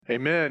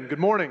Amen. Good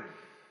morning.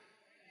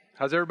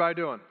 How's everybody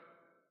doing?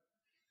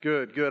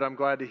 Good. I'm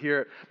glad to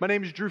hear it. My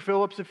name is Drew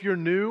Phillips. If you're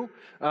new,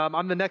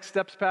 I'm the Next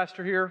Steps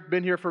pastor here.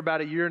 Been here for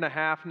about a year and a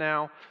half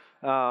now.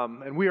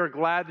 And we are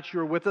glad that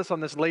you're with us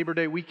on this Labor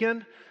Day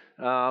weekend.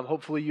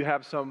 Hopefully you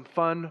have some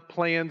fun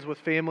plans with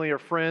family or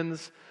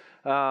friends,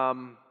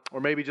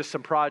 or maybe just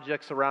some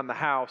projects around the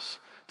house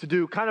to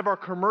do. Kind of our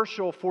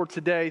commercial for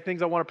today,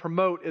 things I want to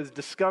promote is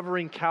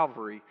Discovering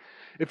Calvary.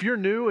 If you're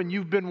new and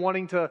you've been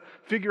wanting to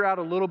figure out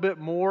a little bit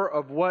more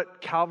of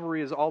what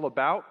Calvary is all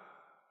about,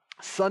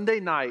 Sunday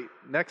night,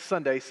 next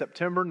Sunday,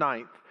 September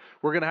 9th,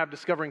 we're going to have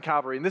Discovering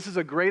Calvary. And this is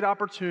a great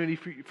opportunity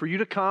for you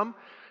to come,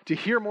 to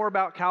hear more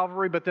about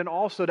Calvary, but then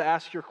also to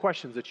ask your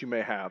questions that you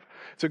may have.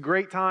 It's a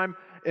great time.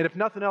 And if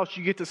nothing else,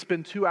 you get to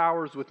spend 2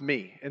 hours with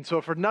me. And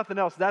so for nothing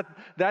else,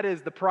 that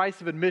is the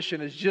price of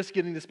admission, is just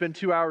getting to spend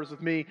 2 hours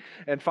with me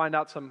and find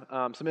out some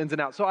ins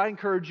and outs. So I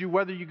encourage you,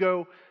 whether you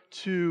go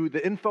to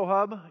the info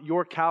hub,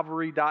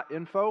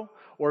 yourcalvary.info,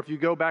 or if you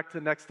go back to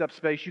the Next Step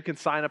space, you can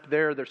sign up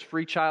there. There's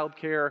free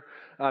childcare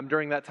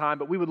during that time.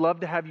 But we would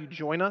love to have you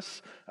join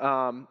us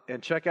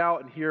and check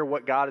out and hear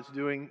what God is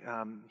doing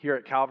here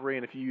at Calvary,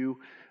 and if you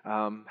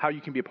how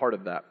you can be a part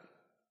of that.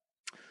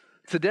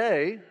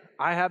 Today,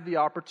 I have the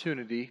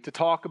opportunity to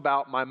talk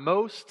about my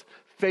most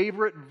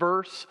favorite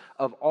verse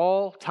of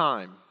all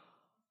time.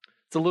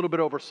 It's a little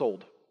bit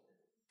oversold,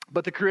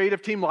 but the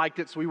creative team liked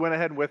it, so we went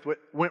ahead and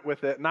went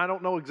with it. And I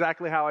don't know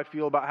exactly how I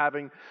feel about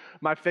having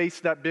my face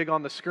that big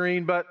on the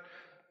screen, but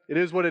it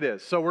is what it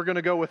is. So we're going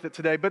to go with it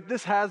today. But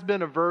this has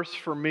been a verse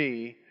for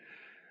me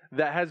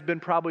that has been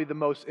probably the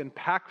most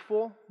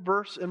impactful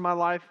verse in my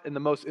life and the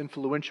most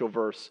influential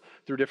verse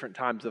through different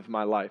times of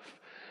my life.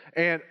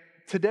 And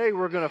today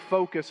we're going to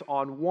focus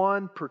on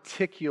one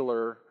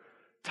particular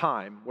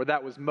time where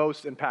that was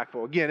most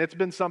impactful. Again, it's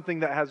been something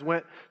that has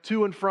went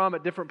to and from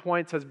at different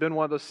points, has been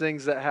one of those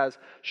things that has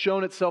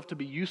shown itself to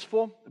be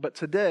useful. But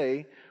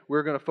today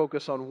we're going to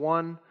focus on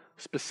one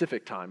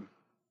specific time,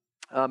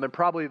 and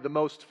probably the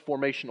most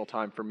formational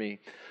time for me.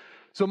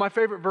 So my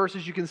favorite verse,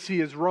 as you can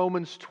see, is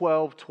Romans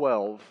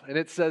 12:12, and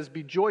it says,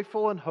 "Be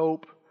joyful in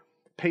hope,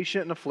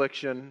 patient in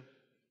affliction,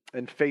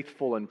 and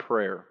faithful in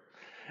prayer."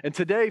 And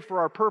today,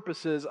 for our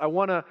purposes, I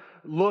want to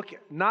look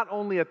not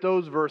only at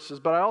those verses,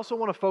 but I also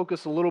want to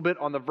focus a little bit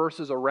on the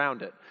verses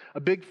around it. A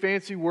big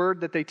fancy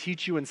word that they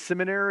teach you in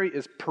seminary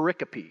is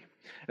pericope.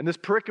 And this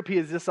pericope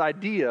is this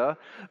idea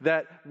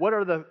that what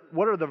are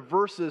the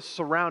verses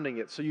surrounding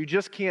it? So you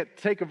just can't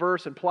take a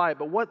verse and apply it,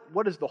 but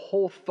what is the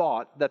whole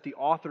thought that the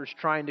author is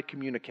trying to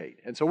communicate?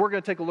 And so we're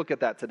going to take a look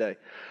at that today.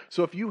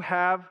 So if you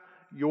have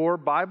your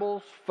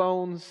Bibles,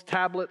 phones,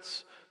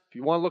 tablets, if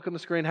you want to look on the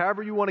screen,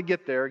 however you want to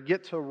get there,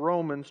 get to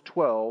Romans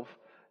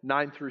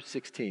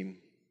 12:9-16.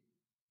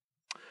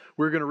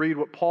 We're going to read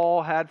what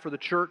Paul had for the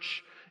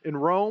church in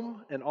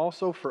Rome and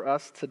also for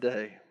us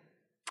today.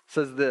 It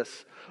says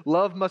this: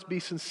 "Love must be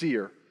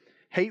sincere.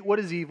 Hate what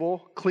is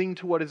evil. Cling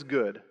to what is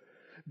good.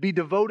 Be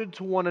devoted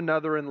to one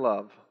another in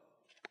love.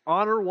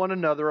 Honor one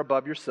another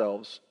above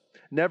yourselves.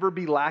 Never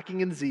be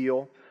lacking in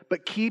zeal,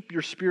 but keep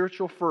your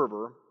spiritual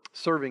fervor,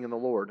 serving in the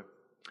Lord.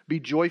 Be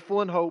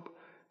joyful in hope,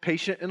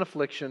 patient in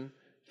affliction,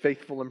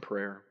 faithful in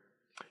prayer.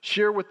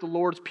 Share with the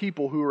Lord's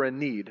people who are in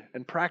need,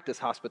 and practice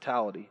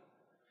hospitality.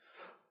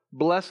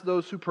 Bless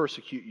those who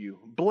persecute you.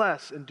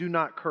 Bless and do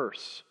not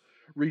curse.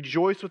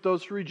 Rejoice with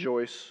those who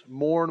rejoice.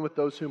 Mourn with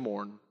those who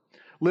mourn.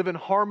 Live in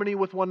harmony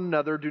with one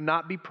another. Do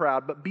not be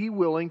proud, but be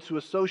willing to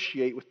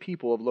associate with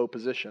people of low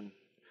position.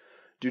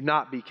 Do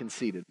not be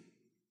conceited."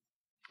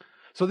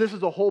 So this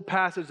is a whole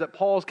passage that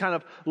Paul's kind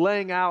of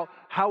laying out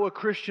how a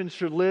Christian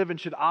should live and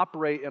should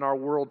operate in our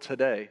world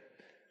today.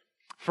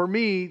 For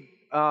me,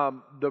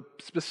 the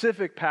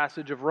specific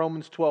passage of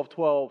Romans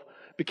 12:12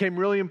 became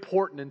really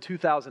important in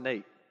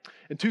 2008.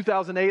 In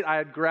 2008, I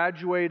had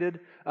graduated,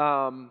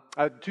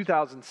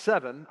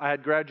 2007, I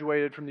had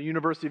graduated from the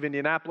University of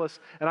Indianapolis,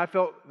 and I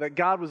felt that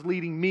God was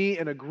leading me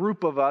and a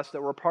group of us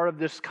that were part of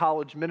this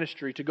college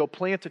ministry to go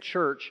plant a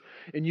church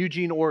in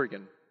Eugene,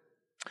 Oregon.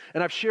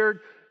 And I've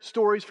shared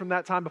stories from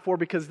that time before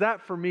because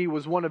that for me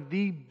was one of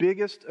the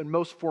biggest and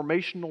most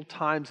formational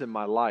times in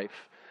my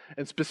life,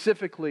 and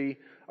specifically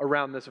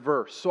around this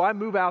verse. So I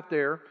move out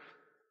there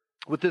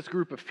with this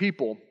group of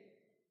people,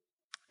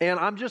 and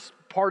I'm just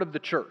part of the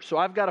church, so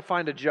I've got to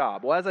find a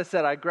job. Well, as I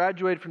said, I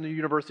graduated from the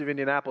University of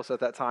Indianapolis at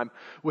that time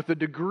with a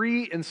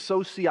degree in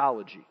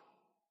sociology.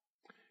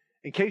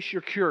 In case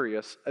you're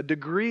curious, a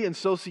degree in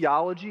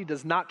sociology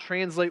does not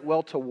translate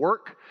well to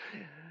work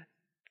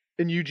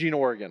in Eugene,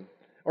 Oregon,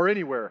 or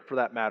anywhere for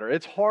that matter.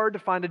 It's hard to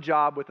find a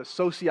job with a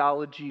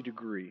sociology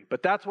degree,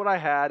 but that's what I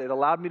had. It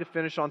allowed me to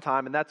finish on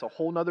time, and that's a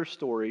whole nother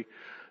story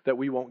that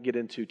we won't get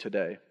into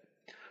today.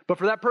 But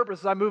for that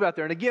purpose, I moved out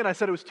there. And again, I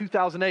said it was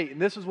 2008,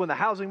 and this is when the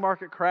housing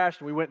market crashed,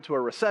 and we went into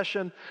a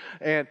recession,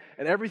 and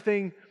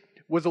everything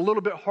was a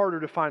little bit harder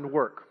to find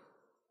work.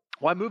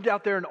 Well, I moved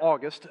out there in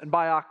August, and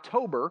by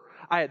October,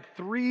 I had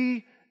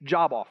 3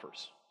 job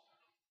offers.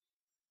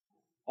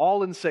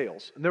 all in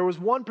sales. And there was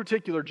one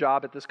particular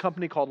job at this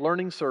company called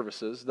Learning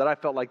Services that I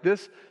felt like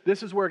this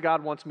is where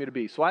God wants me to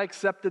be. So I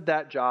accepted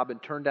that job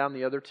and turned down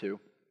the other two.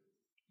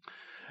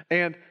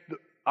 And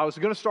I was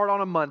going to start on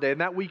a Monday, and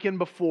that weekend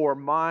before,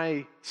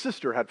 my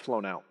sister had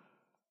flown out.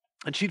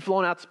 And she'd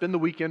flown out to spend the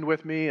weekend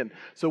with me, and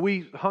so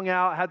we hung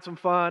out, had some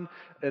fun,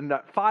 and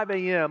at 5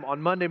 a.m.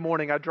 on Monday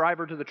morning, I drive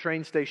her to the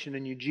train station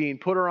in Eugene,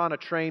 put her on a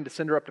train to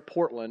send her up to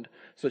Portland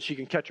so that she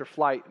can catch her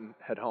flight and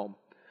head home.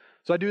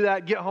 So I do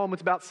that, get home,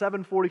 it's about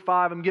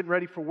 7:45, I'm getting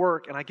ready for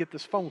work, and I get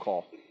this phone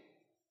call.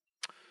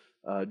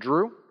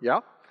 Drew, yeah?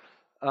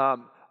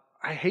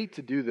 I hate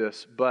to do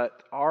this,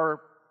 but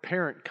our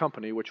parent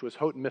company, which was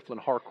Houghton Mifflin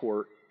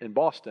Harcourt in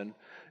Boston,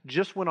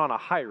 just went on a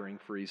hiring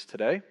freeze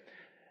today.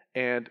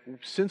 And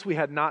since we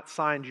had not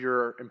signed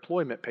your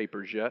employment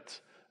papers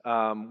yet,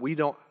 we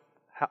don't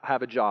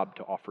have a job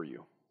to offer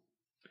you.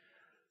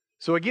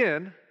 So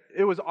again,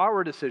 it was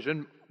our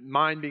decision,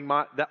 mine being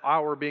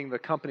our being the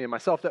company and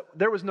myself, that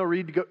there was no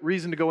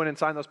reason to go in and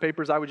sign those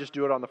papers. I would just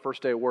do it on the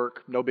first day of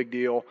work, no big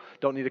deal,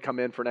 don't need to come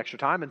in for an extra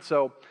time. And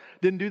so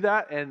didn't do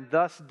that, and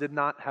thus did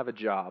not have a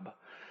job.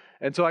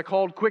 And so I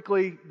called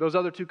quickly those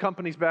other two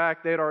companies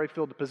back. They had already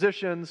filled the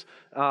positions.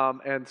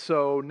 And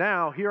so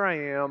now here I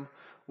am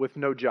with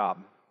no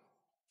job.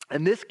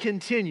 And this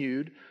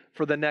continued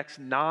for the next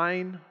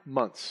 9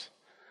 months.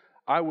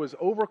 I was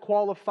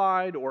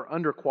overqualified or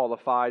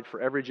underqualified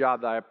for every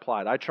job that I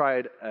applied. I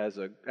tried at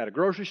a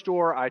grocery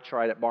store. I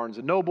tried at Barnes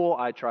 & Noble.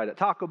 I tried at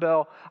Taco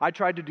Bell. I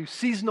tried to do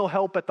seasonal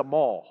help at the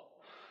mall.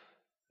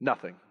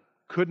 Nothing.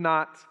 Could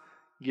not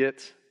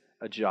get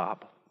a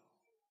job.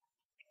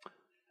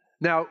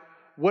 Now,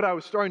 what I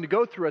was starting to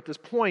go through at this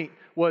point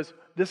was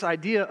this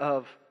idea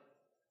of,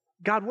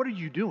 God, what are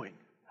you doing?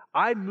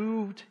 I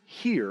moved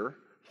here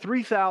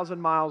 3,000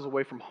 miles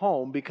away from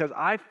home because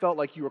I felt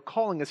like you were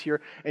calling us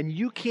here, and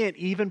you can't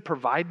even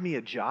provide me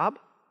a job?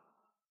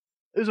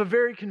 It was a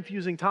very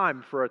confusing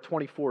time for a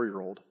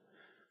 24-year-old.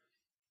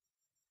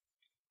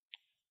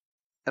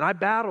 And I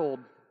battled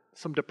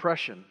some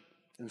depression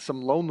and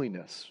some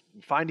loneliness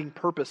and finding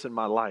purpose in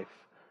my life.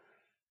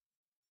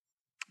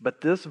 But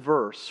this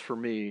verse for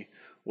me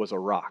was a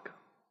rock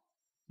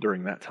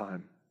during that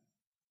time.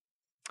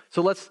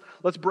 So let's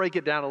break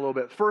it down a little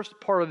bit. First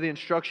part of the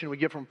instruction we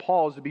get from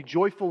Paul is to be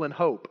joyful in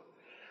hope.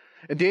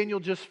 And Daniel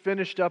just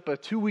finished up a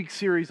 2-week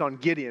series on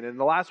Gideon, and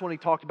the last one he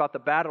talked about the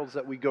battles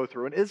that we go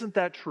through. And isn't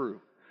that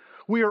true?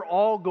 We are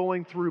all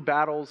going through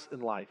battles in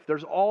life.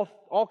 There's all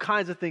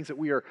kinds of things that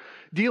we are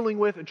dealing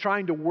with and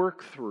trying to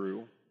work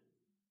through.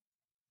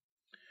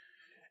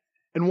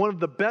 And one of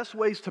the best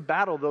ways to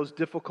battle those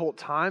difficult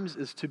times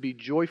is to be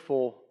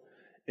joyful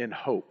in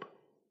hope,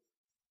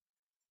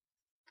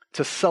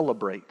 to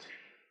celebrate.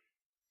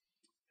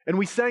 And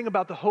we sang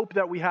about the hope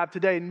that we have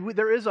today. And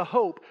there is a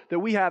hope that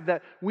we have,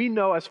 that we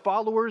know as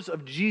followers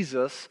of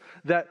Jesus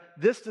that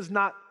this is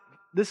not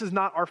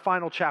our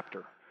final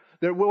chapter.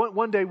 That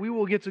one day we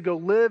will get to go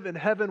live in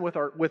heaven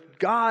with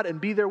God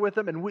and be there with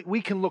Him, and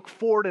we can look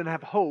forward and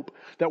have hope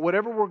that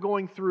whatever we're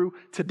going through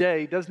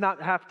today does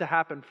not have to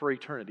happen for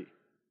eternity.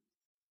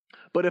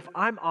 But if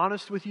I'm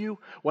honest with you,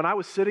 when I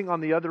was sitting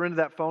on the other end of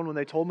that phone when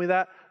they told me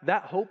that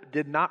hope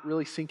did not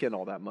really sink in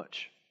all that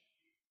much.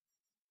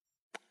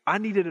 I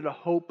needed a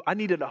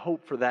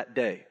hope for that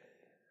day.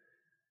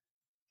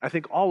 I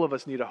think all of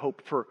us need a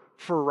hope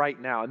for right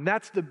now. And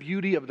that's the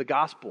beauty of the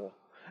gospel.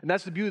 And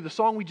that's the beauty of the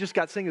song we just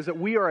got singing, is that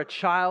we are a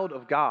child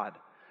of God.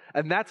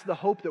 And that's the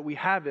hope that we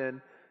have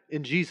in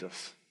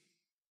Jesus.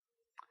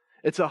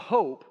 It's a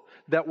hope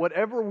that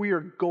whatever we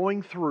are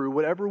going through,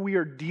 whatever we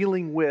are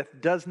dealing with,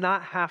 does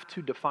not have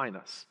to define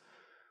us.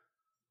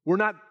 We're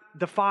not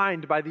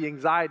defined by the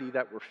anxiety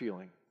that we're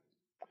feeling.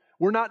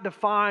 We're not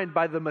defined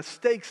by the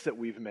mistakes that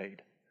we've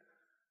made.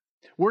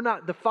 We're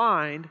not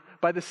defined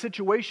by the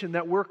situation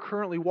that we're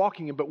currently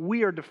walking in, but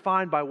we are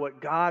defined by what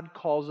God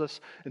calls us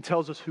and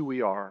tells us who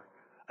we are,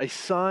 a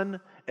son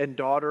and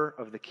daughter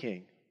of the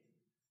King.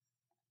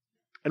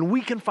 And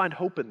we can find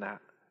hope in that.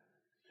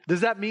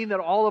 Does that mean that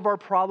all of our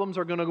problems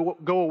are going to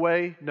go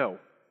away? No.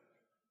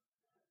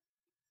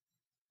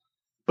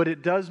 But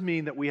it does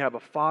mean that we have a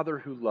Father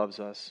who loves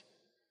us,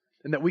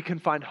 and that we can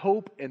find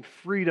hope and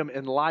freedom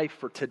in life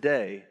for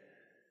today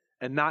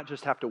and not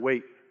just have to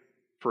wait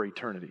for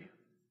eternity.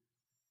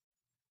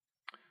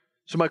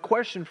 So my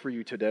question for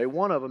you today,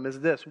 one of them is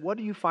this: what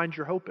do you find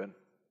your hope in?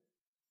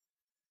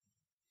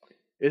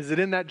 Is it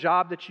in that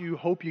job that you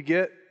hope you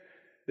get?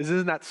 Is it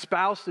in that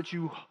spouse that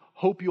you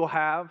hope you'll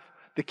have?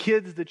 The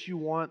kids that you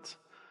want?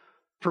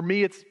 For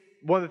me, it's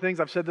one of the things,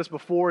 I've said this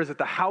before, is that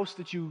the house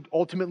that you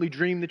ultimately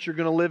dream that you're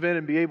going to live in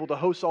and be able to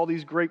host all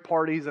these great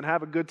parties and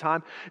have a good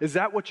time. Is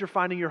that what you're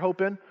finding your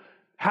hope in?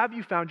 Have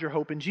you found your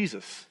hope in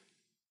Jesus?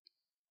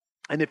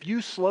 And if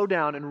you slow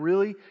down and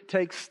really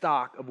take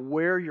stock of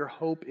where your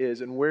hope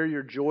is and where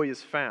your joy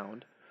is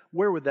found,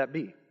 where would that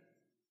be?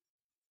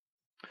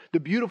 The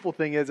beautiful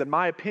thing is, in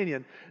my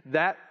opinion,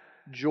 that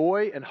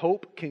joy and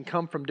hope can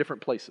come from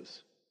different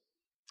places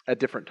at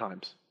different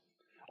times.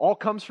 All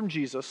comes from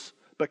Jesus,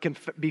 but can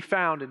be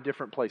found in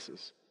different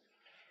places.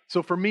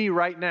 So for me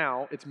right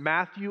now, it's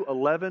Matthew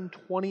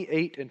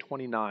 11:28 and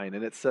 29,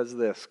 and it says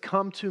this,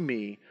 "Come to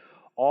me,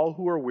 all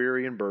who are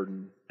weary and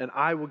burdened, and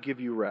I will give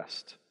you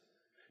rest.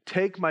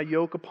 Take my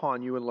yoke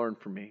upon you and learn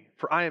from me,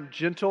 for I am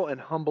gentle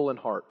and humble in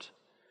heart,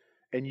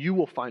 and you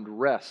will find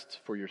rest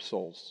for your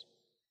souls."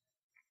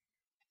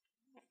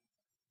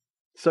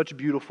 Such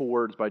beautiful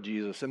words by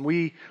Jesus. And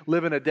we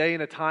live in a day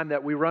and a time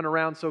that we run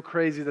around so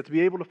crazy that to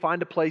be able to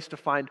find a place to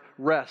find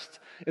rest.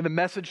 In the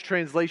Message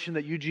translation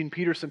that Eugene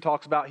Peterson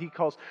talks about, he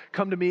calls,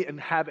 "Come to me and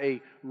have a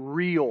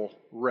real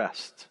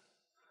rest."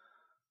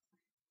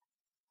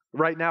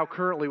 Right now,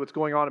 currently, what's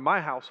going on in my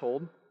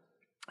household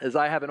is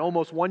I have an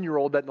almost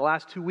 1-year-old that in the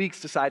last 2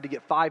 weeks decided to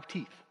get 5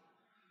 teeth.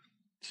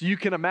 So you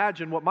can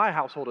imagine what my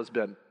household has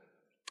been.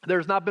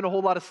 There's not been a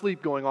whole lot of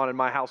sleep going on in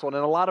my household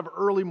and a lot of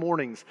early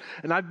mornings.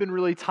 And I've been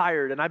really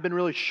tired and I've been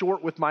really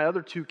short with my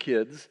other 2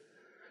 kids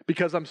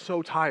because I'm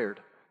so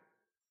tired.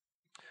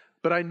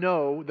 But I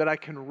know that I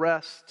can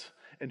rest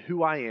in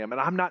who I am.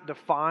 And I'm not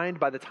defined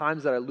by the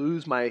times that I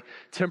lose my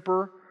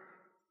temper,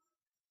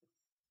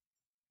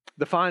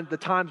 the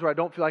times where I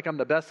don't feel like I'm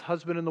the best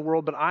husband in the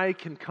world, but I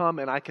can come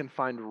and I can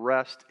find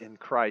rest in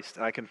Christ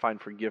and I can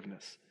find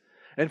forgiveness.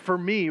 And for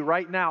me,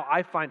 right now,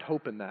 I find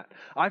hope in that.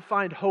 I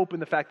find hope in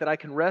the fact that I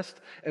can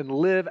rest and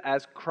live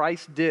as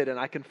Christ did, and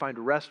I can find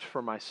rest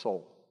for my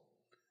soul.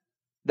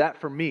 That,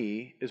 for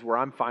me, is where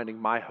I'm finding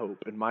my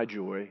hope and my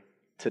joy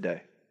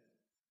today.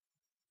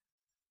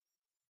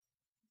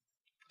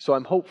 So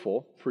I'm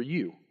hopeful for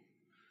you.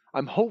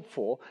 I'm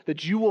hopeful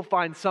that you will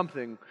find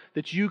something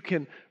that you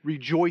can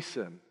rejoice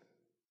in.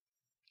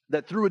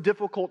 That through a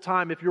difficult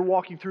time, if you're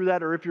walking through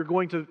that or if you're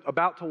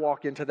about to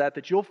walk into that,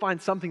 that you'll find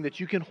something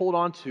that you can hold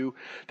on to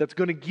that's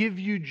going to give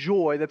you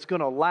joy, that's going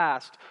to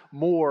last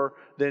more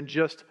than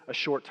just a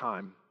short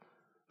time,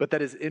 but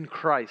that is in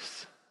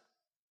Christ,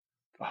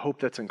 a hope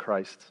that's in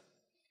Christ.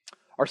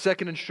 Our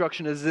second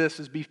instruction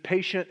is be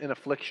patient in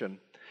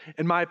affliction.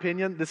 In my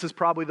opinion, this is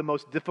probably the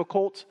most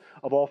difficult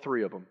of all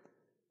 3 of them.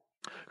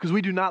 Because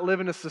we do not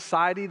live in a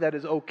society that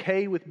is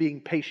okay with being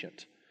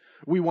patient.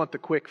 We want the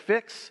quick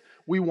fix.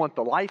 We want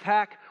the life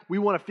hack. We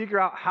want to figure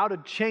out how to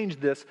change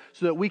this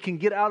so that we can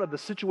get out of the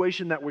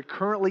situation that we're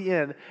currently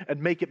in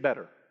and make it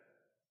better.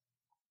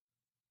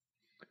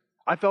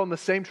 I fell in the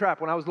same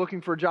trap when I was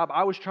looking for a job.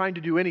 I was trying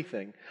to do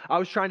anything. I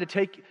was trying to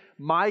take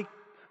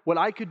what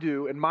I could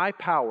do in my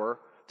power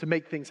to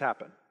make things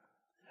happen.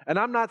 And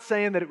I'm not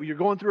saying that if you're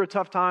going through a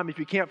tough time, if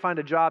you can't find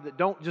a job, that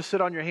don't just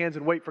sit on your hands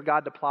and wait for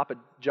God to plop a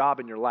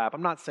job in your lap.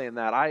 I'm not saying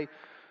that.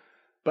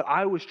 But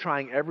I was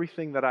trying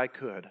everything that I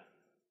could.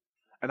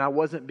 And I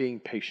wasn't being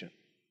patient.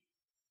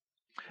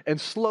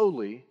 And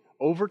slowly,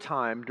 over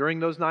time, during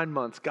those 9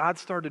 months, God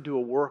started to do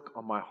a work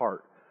on my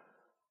heart.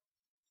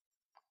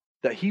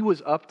 That He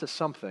was up to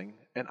something,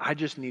 and I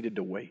just needed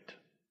to wait.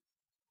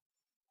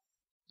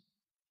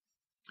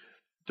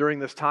 During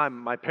this time,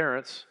 my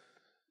parents,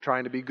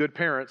 trying to be good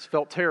parents,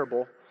 felt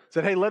terrible,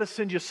 said, "Hey, let us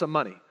send you some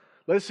money.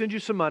 Let us send you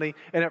some money."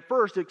 And at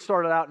first, it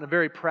started out in a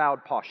very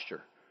proud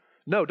posture.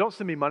 "No, don't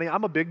send me money.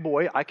 I'm a big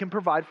boy. I can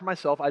provide for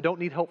myself. I don't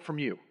need help from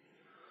you."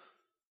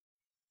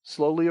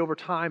 Slowly over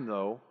time,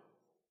 though,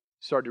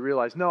 started to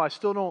realize, no, I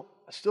still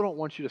don't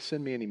want you to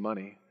send me any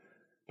money.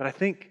 But I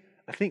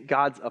think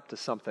God's up to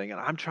something, and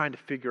I'm trying to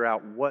figure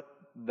out what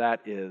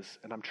that is,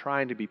 and I'm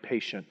trying to be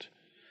patient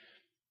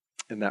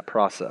in that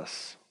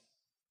process.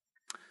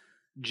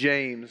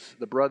 James,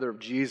 the brother of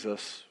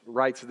Jesus,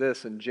 writes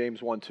this in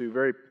James 1:2,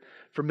 very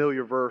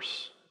familiar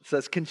verse. It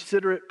says,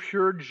 "Consider it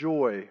pure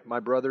joy, my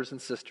brothers and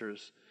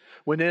sisters,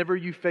 whenever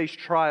you face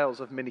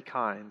trials of many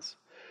kinds,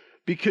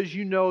 because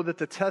you know that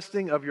the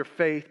testing of your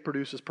faith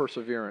produces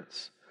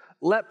perseverance.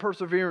 Let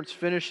perseverance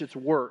finish its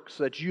work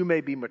so that you may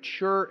be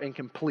mature and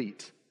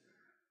complete,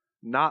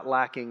 not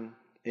lacking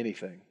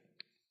anything."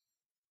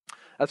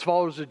 As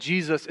followers of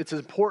Jesus, it's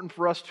important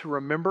for us to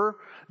remember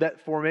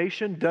that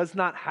formation does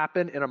not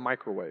happen in a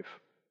microwave.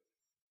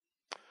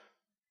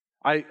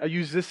 I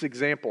use this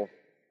example.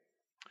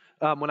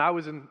 When I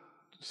was in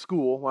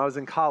school, when I was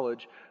in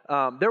college,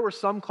 there were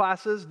some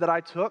classes that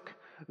I took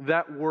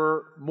that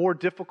were more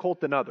difficult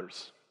than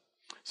others.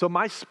 So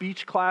my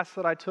speech class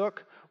that I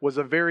took was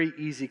a very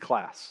easy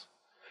class.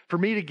 For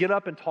me to get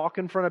up and talk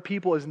in front of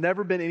people has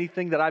never been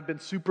anything that I've been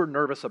super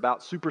nervous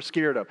about, super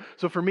scared of.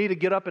 So for me to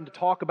get up and to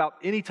talk about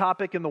any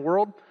topic in the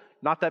world,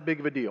 not that big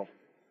of a deal.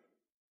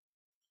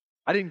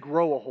 I didn't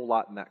grow a whole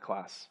lot in that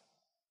class.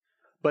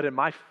 But in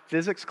my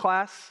physics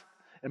class,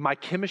 in my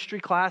chemistry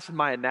class, in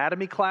my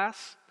anatomy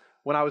class,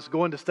 when I was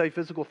going to study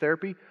physical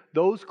therapy,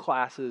 those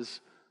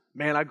classes,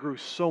 man, I grew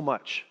so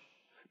much.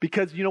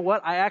 Because you know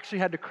what? I actually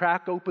had to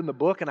crack open the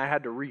book and I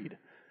had to read.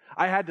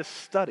 I had to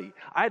study.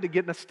 I had to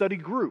get in a study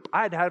group.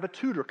 I had to have a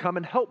tutor come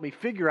and help me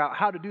figure out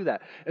how to do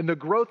that. And the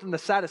growth and the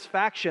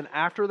satisfaction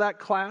after that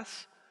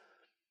class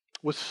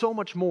was so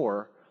much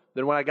more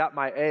than when I got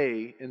my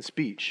A in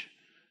speech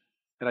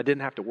and I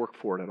didn't have to work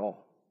for it at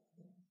all.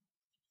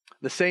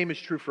 The same is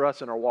true for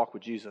us in our walk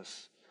with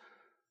Jesus.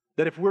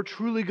 That if we're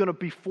truly going to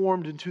be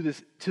formed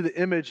to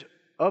the image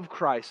of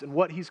Christ and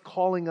what He's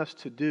calling us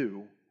to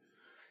do,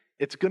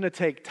 It's going to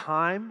take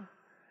time,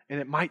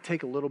 and it might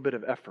take a little bit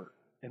of effort,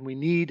 and we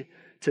need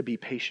to be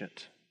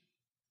patient.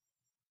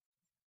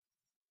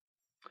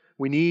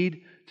 We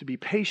need to be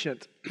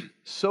patient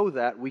so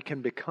that we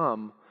can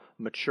become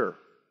mature,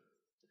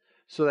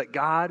 so that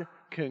God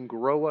can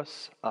grow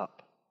us up.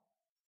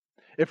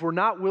 If we're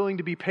not willing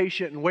to be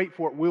patient and wait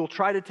for it, we'll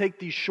try to take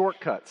these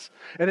shortcuts.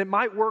 And it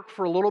might work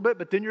for a little bit,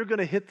 but then you're going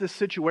to hit this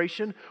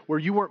situation where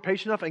you weren't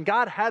patient enough, and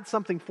God had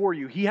something for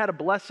you. He had a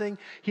blessing,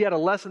 He had a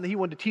lesson that He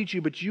wanted to teach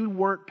you, but you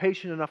weren't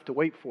patient enough to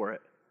wait for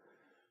it.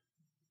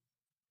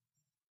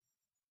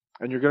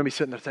 And you're going to be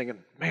sitting there thinking,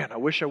 man, I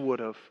wish I would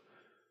have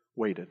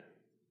waited.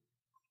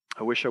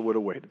 I wish I would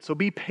have waited. So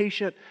be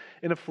patient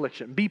in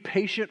affliction. Be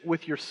patient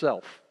with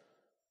yourself.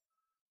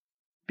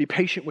 Be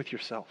patient with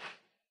yourself.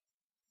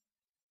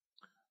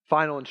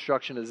 Final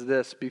instruction is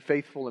this: be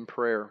faithful in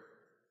prayer.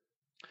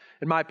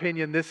 In my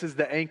opinion, this is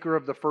the anchor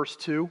of the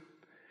first two.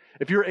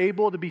 If you're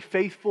able to be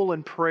faithful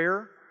in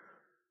prayer,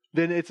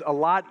 then it's a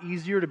lot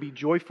easier to be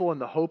joyful in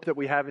the hope that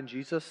we have in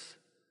Jesus.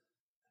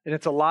 And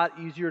it's a lot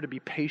easier to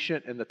be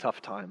patient in the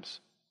tough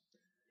times.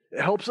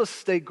 It helps us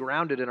stay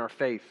grounded in our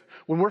faith.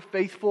 When we're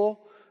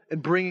faithful in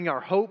bringing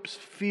our hopes,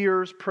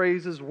 fears,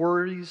 praises,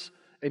 worries,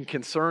 and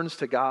concerns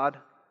to God,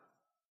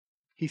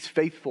 He's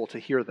faithful to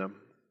hear them.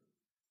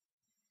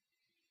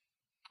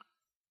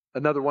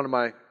 Another one of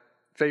my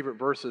favorite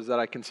verses that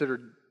I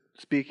considered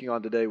speaking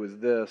on today was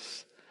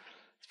this.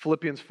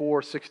 Philippians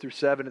 4, 6 through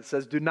 7. It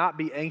says, "Do not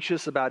be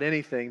anxious about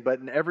anything, but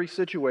in every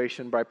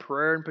situation, by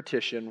prayer and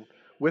petition,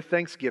 with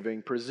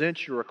thanksgiving,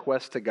 present your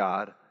requests to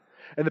God.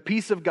 And the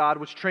peace of God,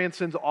 which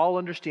transcends all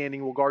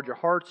understanding, will guard your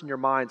hearts and your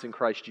minds in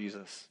Christ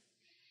Jesus."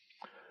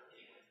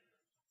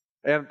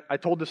 And I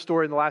told this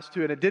story in the last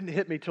two, and it didn't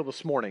hit me till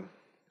this morning.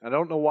 I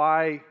don't know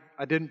why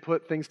I didn't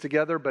put things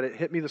together, but it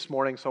hit me this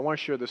morning, so I want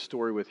to share this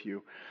story with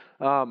you.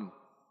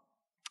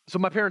 So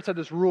my parents had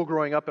this rule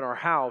growing up in our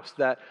house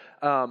that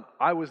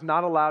I was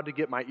not allowed to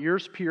get my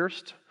ears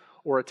pierced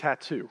or a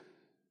tattoo.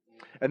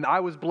 And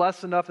I was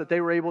blessed enough that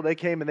they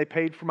came and they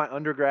paid for my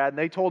undergrad, and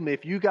they told me,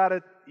 if you got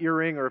an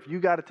earring or if you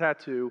got a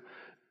tattoo,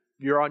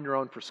 you're on your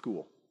own for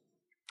school.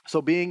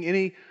 So being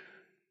any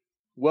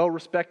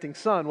well-respecting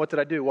son, what did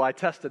I do? Well, I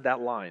tested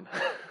that line.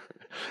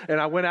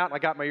 And I went out and I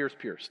got my ears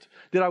pierced.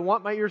 Did I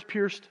want my ears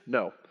pierced?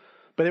 No.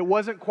 But it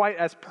wasn't quite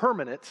as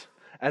permanent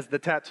as the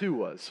tattoo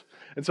was.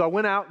 And so I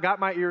went out, got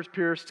my ears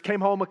pierced, came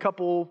home a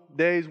couple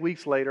days,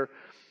 weeks later,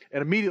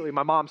 and immediately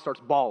my mom starts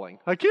bawling.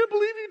 "I can't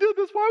believe you did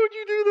this. Why would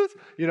you do this?"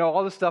 You know,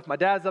 all this stuff. My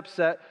dad's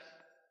upset.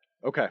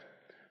 Okay.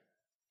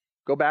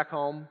 Go back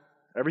home.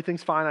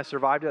 Everything's fine. I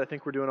survived it. I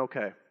think we're doing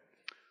okay.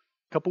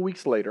 A couple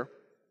weeks later,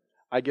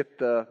 I get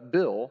the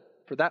bill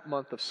for that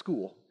month of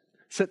school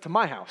sent to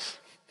my house.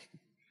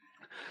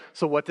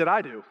 So what did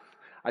I do?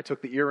 I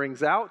took the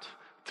earrings out,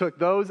 took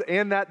those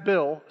and that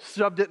bill,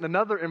 shoved it in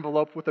another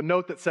envelope with a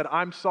note that said,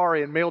 "I'm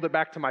sorry," and mailed it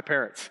back to my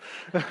parents.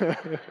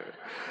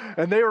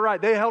 And they were right.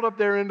 They held up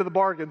their end of the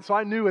bargain. So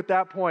I knew at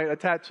that point a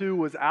tattoo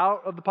was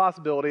out of the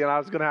possibility and I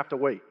was going to have to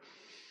wait.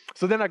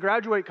 So then I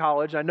graduate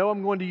college. I know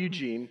I'm going to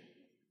Eugene.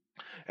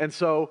 And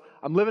so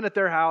I'm living at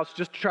their house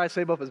just to try to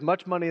save up as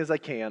much money as I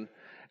can.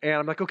 And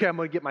I'm like, okay, I'm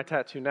going to get my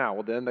tattoo now.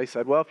 Well, then they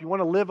said, well, if you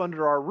want to live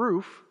under our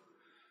roof,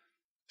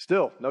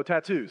 still, no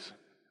tattoos.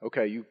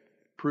 Okay, you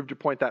proved your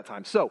point that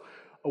time. So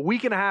a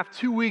week and a half,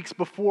 2 weeks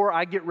before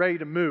I get ready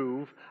to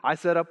move, I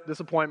set up this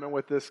appointment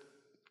with this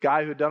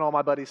guy who had done all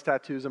my buddies'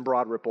 tattoos in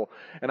Broad Ripple.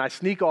 And I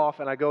sneak off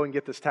and I go and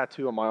get this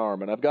tattoo on my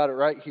arm. And I've got it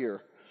right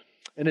here.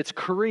 And it's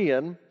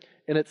Korean,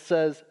 and it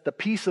says, "The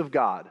peace of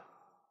God."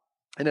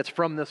 And it's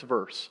from this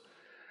verse.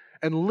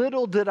 And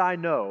little did I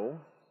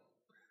know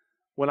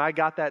when I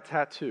got that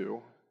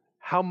tattoo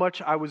how much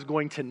I was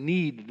going to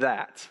need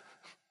that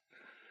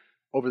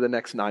over the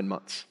next 9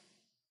 months.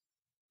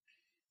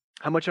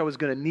 How much I was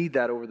going to need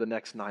that over the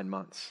next 9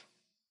 months.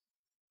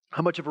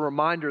 How much of a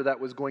reminder that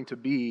was going to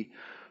be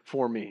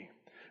for me.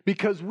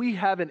 Because we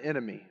have an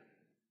enemy.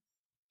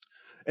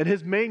 And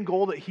his main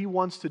goal that he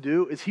wants to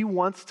do is he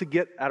wants to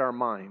get at our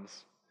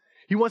minds.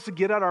 He wants to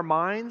get at our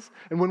minds,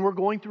 and when we're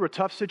going through a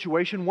tough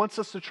situation, wants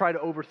us to try to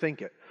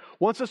overthink it.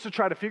 Wants us to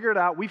try to figure it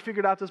out. We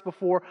figured out this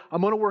before.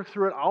 I'm going to work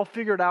through it. I'll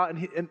figure it out.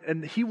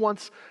 And he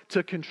wants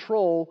to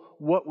control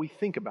what we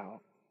think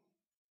about.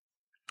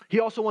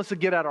 He also wants to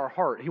get at our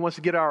heart. He wants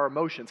to get at our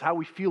emotions, how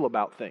we feel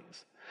about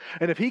things.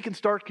 And if he can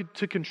start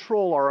to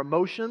control our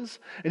emotions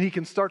and he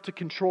can start to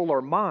control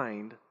our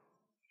mind,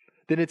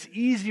 then it's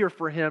easier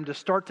for him to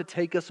start to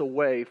take us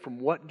away from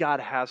what God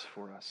has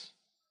for us.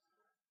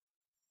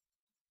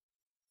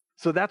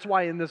 So that's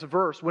why in this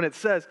verse, when it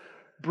says,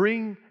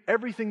 bring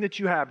everything that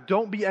you have,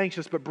 don't be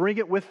anxious, but bring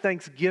it with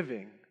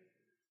thanksgiving.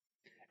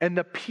 And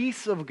the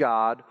peace of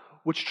God,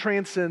 which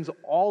transcends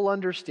all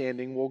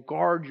understanding, will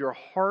guard your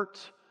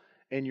heart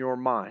and your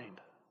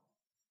mind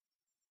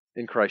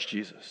in Christ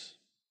Jesus.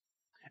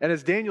 And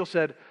as Daniel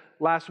said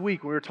last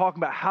week, when we were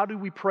talking about how do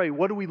we pray,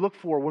 what do we look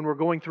for when we're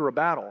going through a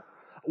battle?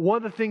 One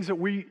of the things that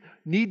we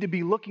need to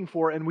be looking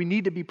for and we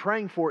need to be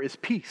praying for is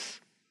peace.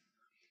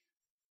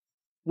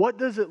 What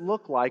does it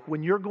look like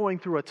when you're going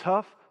through a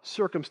tough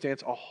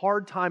circumstance, a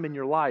hard time in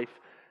your life,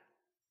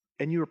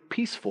 and you're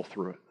peaceful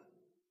through it.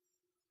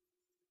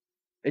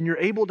 And you're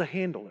able to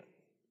handle it.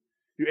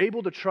 You're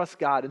able to trust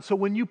God. And so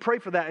when you pray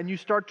for that and you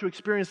start to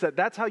experience that,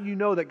 that's how you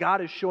know that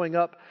God is showing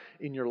up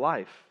in your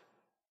life.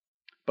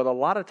 But a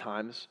lot of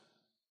times,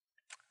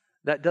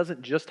 that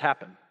doesn't just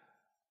happen.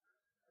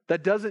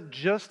 That doesn't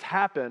just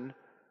happen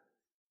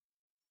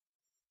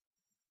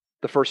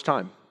the first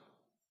time.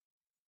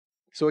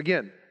 So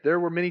again, there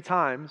were many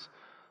times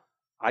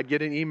I'd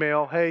get an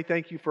email, hey,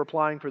 thank you for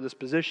applying for this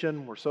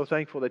position. We're so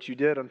thankful that you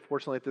did.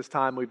 Unfortunately, at this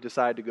time, we've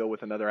decided to go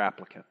with another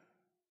applicant.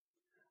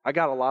 I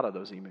got a lot of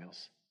those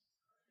emails.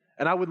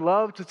 And I would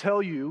love to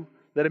tell you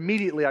that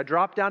immediately I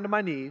dropped down to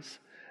my knees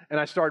and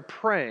I started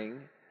praying.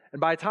 And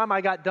by the time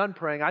I got done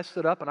praying, I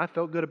stood up and I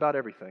felt good about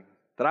everything.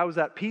 That I was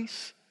at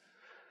peace,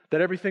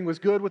 that everything was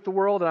good with the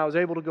world, and I was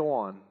able to go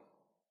on.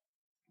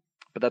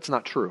 But that's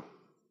not true.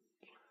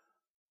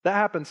 That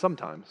happens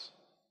sometimes.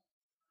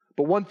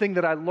 But one thing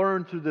that I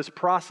learned through this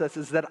process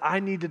is that I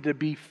needed to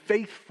be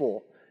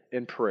faithful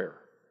in prayer.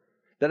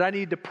 That I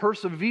needed to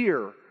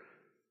persevere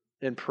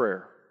in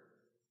prayer.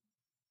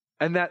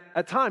 And that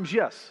at times,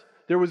 yes,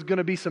 there was going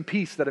to be some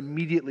peace that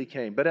immediately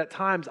came. But at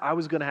times, I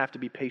was going to have to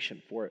be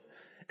patient for it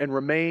and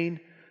remain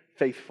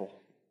faithful.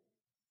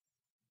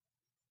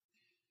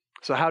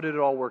 So how did it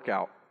all work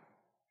out?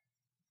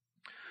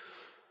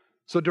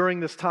 So during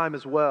this time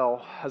as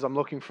well, as I'm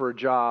looking for a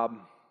job,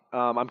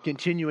 I'm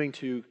continuing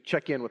to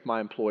check in with my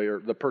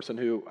employer, the person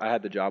who I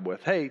had the job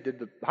with. Hey, did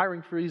the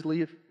hiring freeze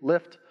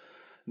lift?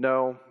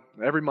 No.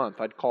 Every month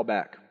I'd call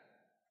back.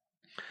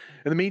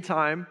 In the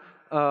meantime,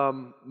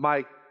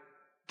 my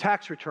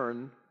tax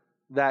return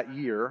that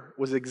year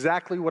was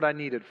exactly what I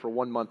needed for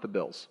 1 month of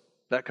bills.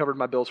 That covered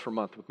my bills for a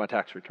month with my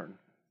tax return.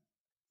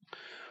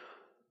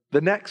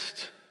 The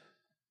next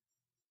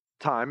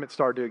time it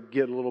started to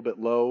get a little bit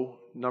low,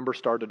 numbers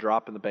started to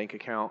drop in the bank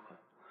account.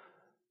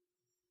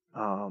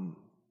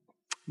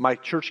 My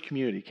church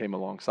community came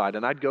alongside,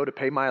 and I'd go to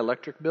pay my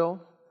electric bill,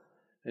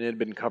 and it had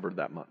been covered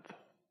that month.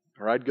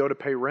 Or I'd go to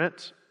pay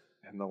rent,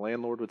 and the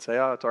landlord would say,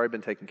 oh, it's already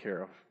been taken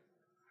care of.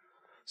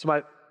 So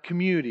my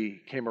community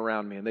came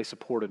around me, and they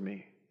supported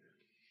me.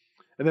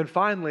 And then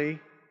finally,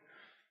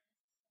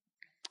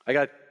 I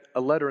got a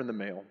letter in the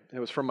mail. It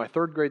was from my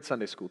 3rd grade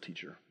Sunday school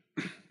teacher.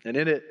 And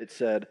in it, it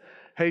said,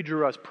 hey,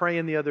 Drew, I was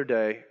praying the other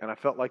day, and I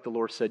felt like the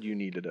Lord said you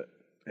needed it.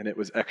 And it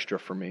was extra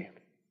for me.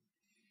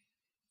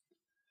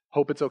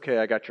 Hope it's okay,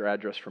 I got your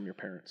address from your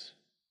parents.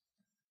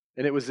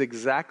 And it was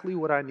exactly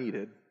what I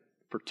needed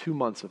for 2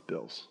 months of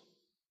bills.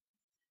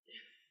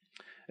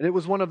 And it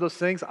was one of those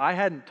things, I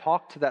hadn't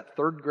talked to that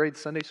 3rd grade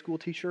Sunday school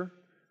teacher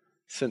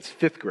since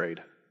 5th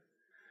grade.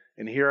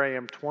 And here I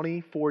am,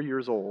 24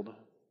 years old,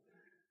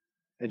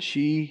 and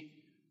she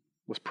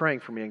was praying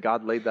for me, and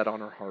God laid that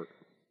on her heart.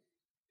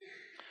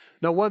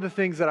 Now, one of the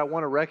things that I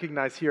want to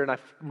recognize here, and I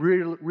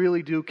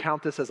really do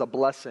count this as a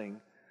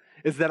blessing,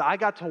 is that I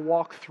got to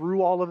walk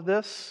through all of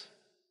this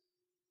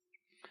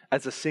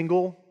as a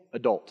single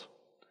adult.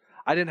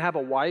 I didn't have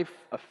a wife,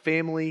 a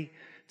family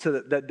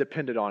that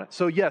depended on it.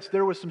 So yes,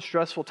 there was some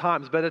stressful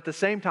times, but at the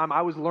same time,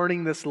 I was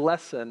learning this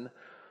lesson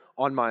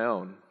on my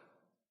own.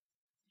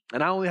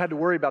 And I only had to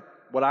worry about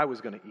what I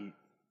was going to eat.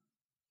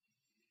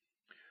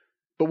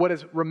 But what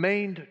has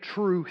remained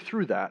true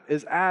through that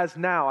is as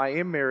now I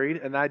am married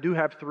and I do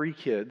have 3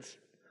 kids,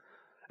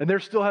 and there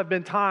still have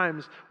been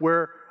times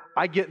where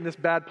I get in this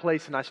bad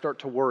place and I start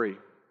to worry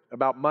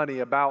about money,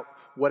 about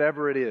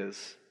whatever it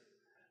is.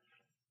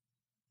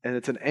 And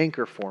it's an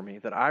anchor for me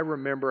that I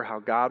remember how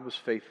God was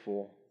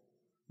faithful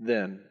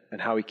then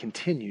and how He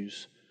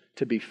continues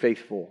to be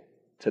faithful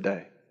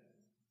today.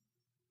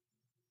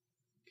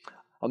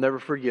 I'll never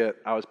forget,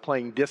 I was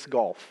playing disc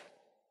golf.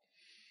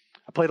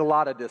 I played a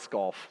lot of disc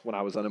golf when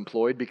I was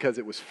unemployed because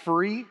it was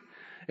free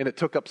and it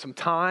took up some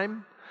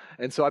time.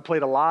 And so I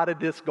played a lot of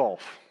disc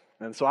golf.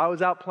 And so I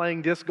was out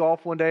playing disc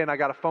golf one day and I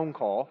got a phone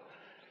call.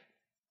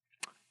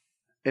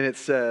 And it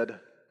said,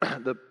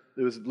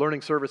 it was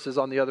learning services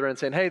on the other end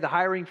saying, hey, the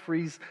hiring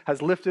freeze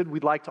has lifted.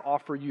 We'd like to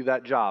offer you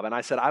that job. And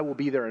I said, I will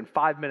be there in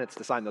 5 minutes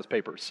to sign those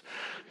papers.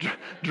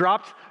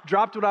 Dropped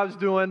what I was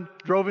doing,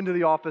 drove into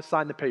the office,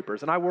 signed the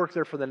papers. And I worked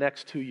there for the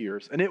next 2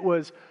 years. And it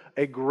was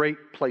a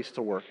great place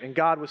to work. And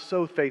God was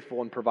so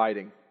faithful in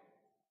providing.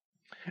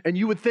 And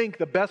you would think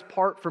the best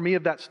part for me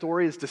of that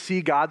story is to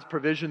see God's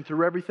provision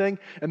through everything.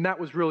 And that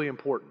was really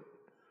important.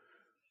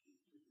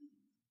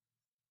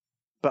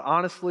 But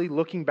honestly,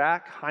 looking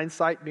back,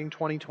 hindsight being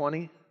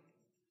 2020,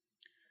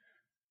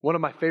 one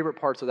of my favorite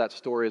parts of that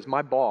story is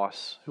my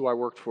boss, who I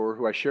worked for,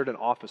 who I shared an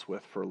office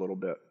with for a little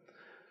bit.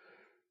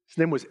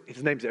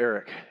 His name's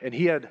Eric, and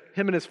him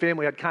and his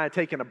family had kind of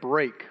taken a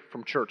break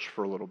from church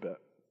for a little bit.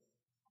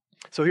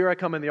 So here I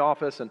come in the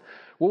office, and,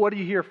 well, what are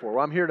you here for?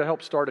 Well, I'm here to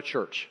help start a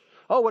church.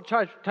 Oh, what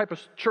type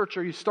of church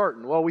are you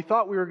starting? Well, we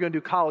thought we were going to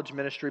do college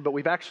ministry, but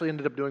we've actually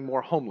ended up doing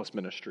more homeless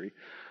ministry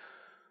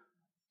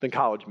than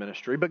college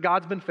ministry. But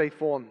God's been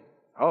faithful, and,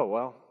 oh,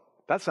 well,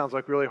 that sounds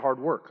like really hard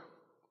work.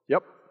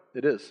 Yep,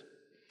 it is.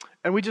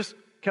 And we just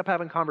kept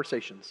having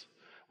conversations.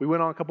 We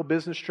went on a couple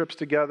business trips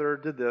together,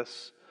 did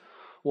this.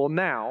 Well,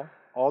 now,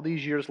 all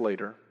these years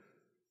later,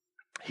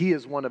 he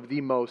is one of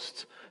the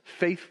most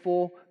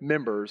faithful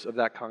members of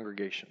that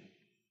congregation.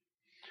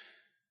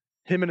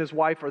 Him and his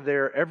wife are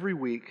there every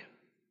week,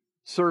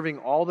 serving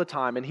all the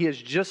time, and he has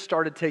just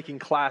started taking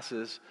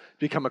classes to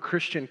become a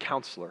Christian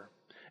counselor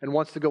and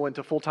wants to go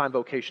into full-time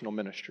vocational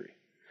ministry.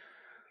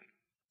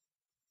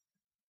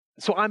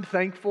 So I'm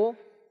thankful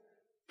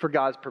for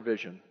God's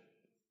provision,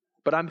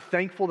 but I'm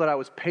thankful that I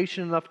was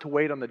patient enough to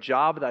wait on the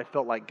job that I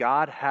felt like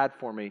God had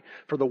for me,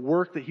 for the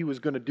work that he was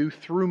going to do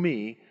through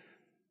me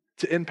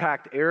to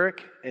impact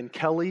Eric and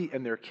Kelly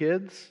and their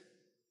kids,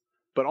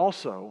 but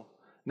also,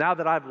 now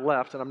that I've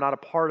left and I'm not a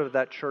part of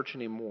that church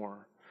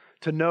anymore,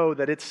 to know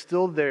that it's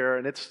still there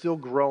and it's still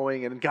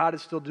growing and God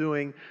is still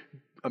doing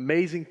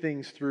amazing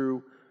things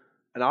through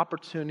an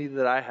opportunity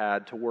that I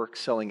had to work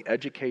selling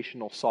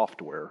educational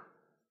software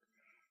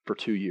for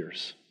 2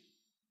 years.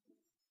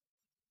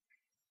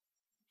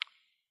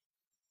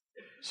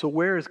 So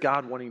where is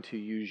God wanting to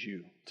use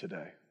you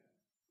today?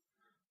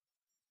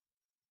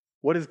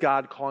 What is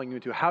God calling you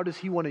into? How does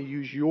he want to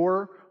use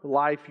your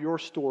life, your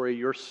story,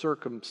 your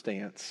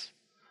circumstance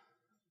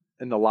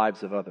in the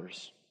lives of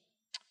others?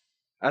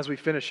 As we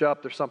finish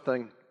up, there's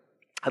something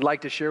I'd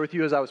like to share with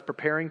you as I was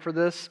preparing for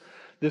this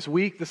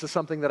week. This is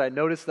something that I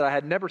noticed that I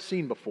had never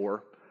seen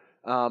before.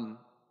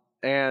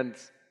 And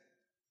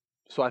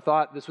so I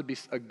thought this would be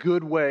a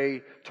good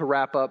way to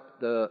wrap up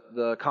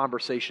the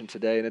conversation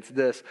today, and it's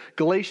this.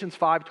 Galatians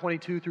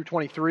 5:22 through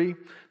 23,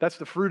 that's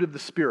the fruit of the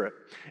Spirit.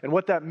 And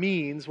what that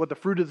means, what the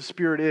fruit of the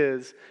Spirit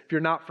is, if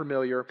you're not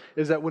familiar,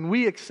 is that when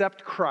we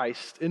accept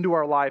Christ into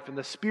our life and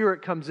the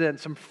Spirit comes in,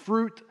 some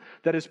fruit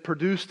that is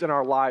produced in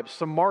our lives,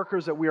 some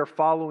markers that we are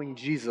following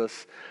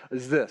Jesus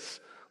is this: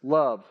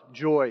 love,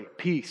 joy,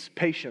 peace,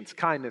 patience,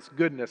 kindness,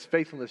 goodness,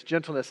 faithfulness,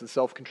 gentleness, and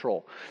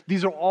self-control.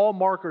 These are all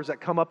markers that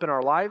come up in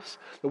our lives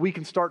that we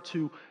can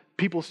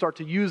people start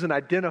to use and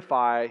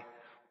identify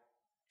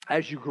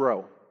as you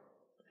grow.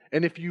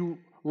 And if you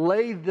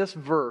lay this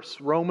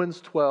verse,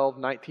 Romans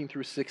 12:19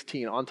 through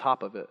 16, on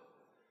top of it,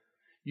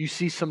 you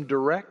see some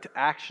direct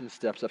action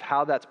steps of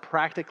how that's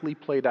practically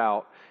played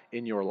out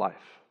in your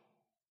life.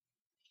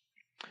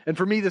 And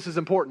for me, this is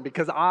important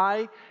because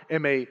I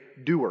am a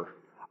doer.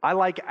 I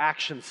like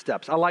action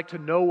steps. I like to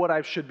know what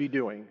I should be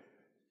doing.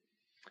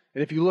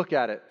 And if you look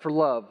at it, for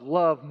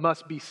love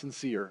must be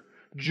sincere.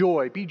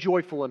 Joy, be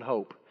joyful in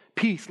hope.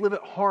 Peace, live in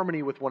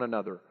harmony with one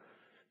another.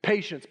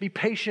 Patience, be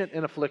patient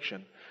in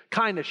affliction.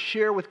 Kindness,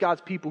 share with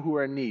God's people who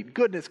are in need.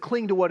 Goodness,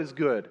 cling to what is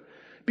good.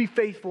 Be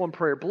faithful in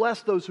prayer.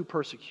 Bless those who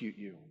persecute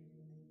you.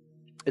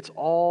 It's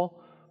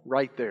all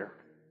right there.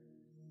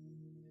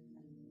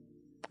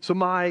 So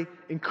my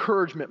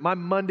encouragement, my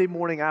Monday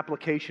morning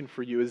application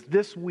for you is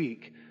this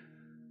week,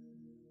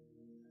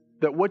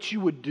 that what you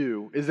would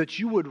do is that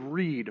you would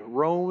read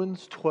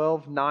Romans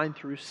 12:9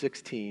 through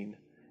 16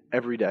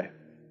 every day.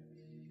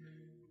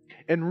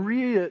 And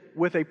read it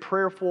with a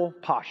prayerful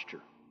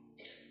posture.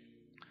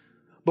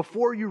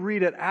 Before you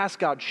read it, ask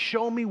God,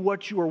 show me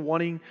what you are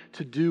wanting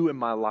to do in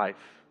my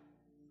life.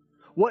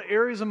 What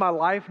areas of my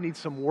life need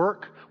some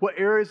work? What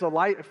areas of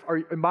life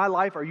in my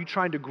life are you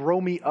trying to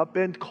grow me up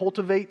in,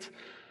 cultivate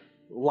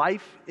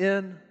life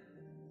in?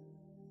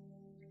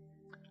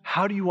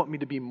 How do you want me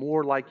to be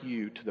more like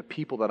you to the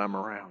people that I'm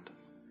around?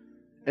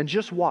 And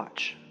just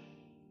watch.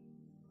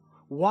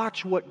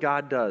 Watch what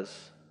God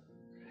does.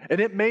 And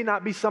it may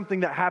not be something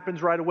that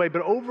happens right away,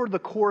 but over the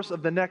course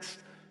of the next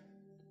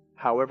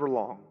however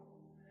long,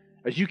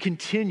 as you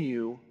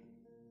continue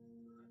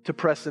to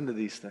press into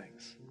these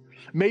things.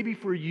 Maybe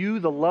for you,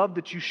 the love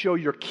that you show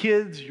your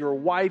kids, your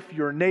wife,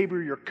 your neighbor,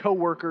 your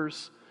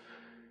coworkers,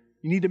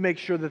 you need to make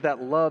sure that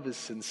that love is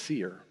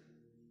sincere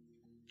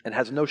and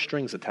has no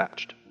strings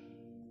attached.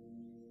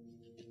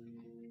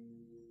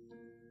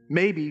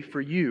 Maybe for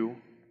you,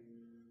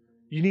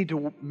 you need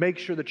to make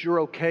sure that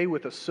you're okay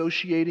with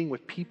associating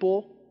with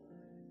people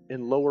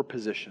in lower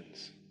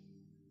positions.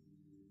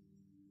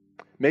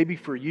 Maybe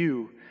for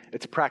you,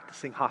 it's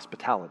practicing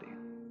hospitality.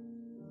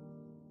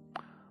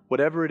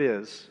 Whatever it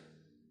is,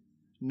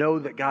 know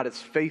that God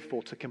is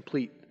faithful to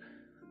complete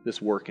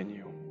this work in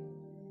you.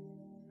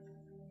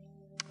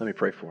 Let me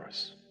pray for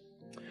us.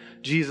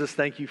 Jesus,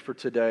 thank you for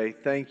today.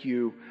 Thank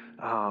you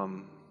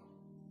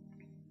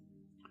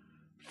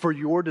for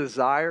your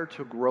desire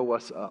to grow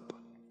us up,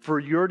 for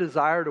your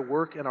desire to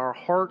work in our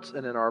hearts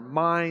and in our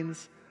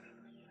minds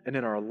and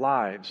in our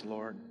lives,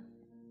 Lord.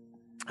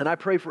 And I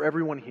pray for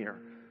everyone here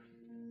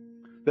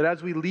that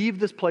as we leave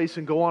this place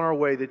and go on our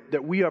way,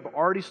 that we have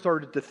already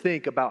started to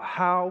think about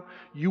how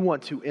you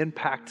want to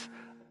impact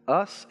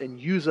us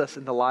and use us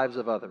in the lives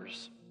of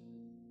others.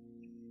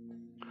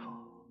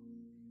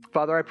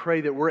 Father, I pray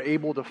that we're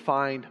able to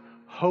find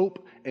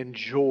hope and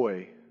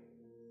joy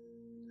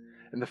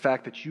in the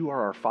fact that you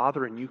are our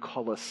Father and you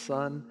call us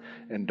son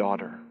and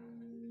daughter.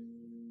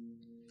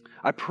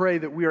 I pray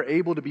that we are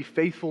able to be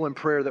faithful in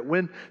prayer, that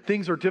when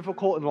things are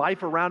difficult in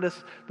life around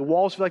us, the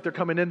walls feel like they're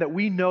coming in, that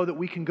we know that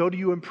we can go to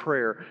you in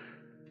prayer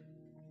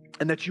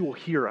and that you will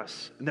hear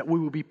us and that we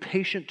will be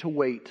patient to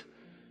wait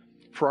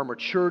for our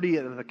maturity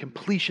and the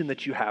completion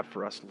that you have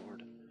for us,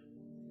 Lord.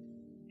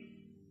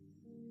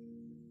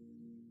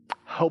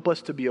 Help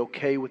us to be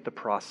okay with the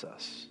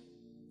process.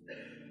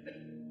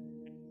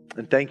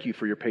 And thank you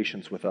for your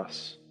patience with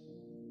us.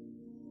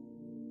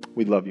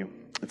 We love you.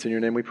 It's in your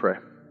name we pray.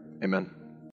 Amen.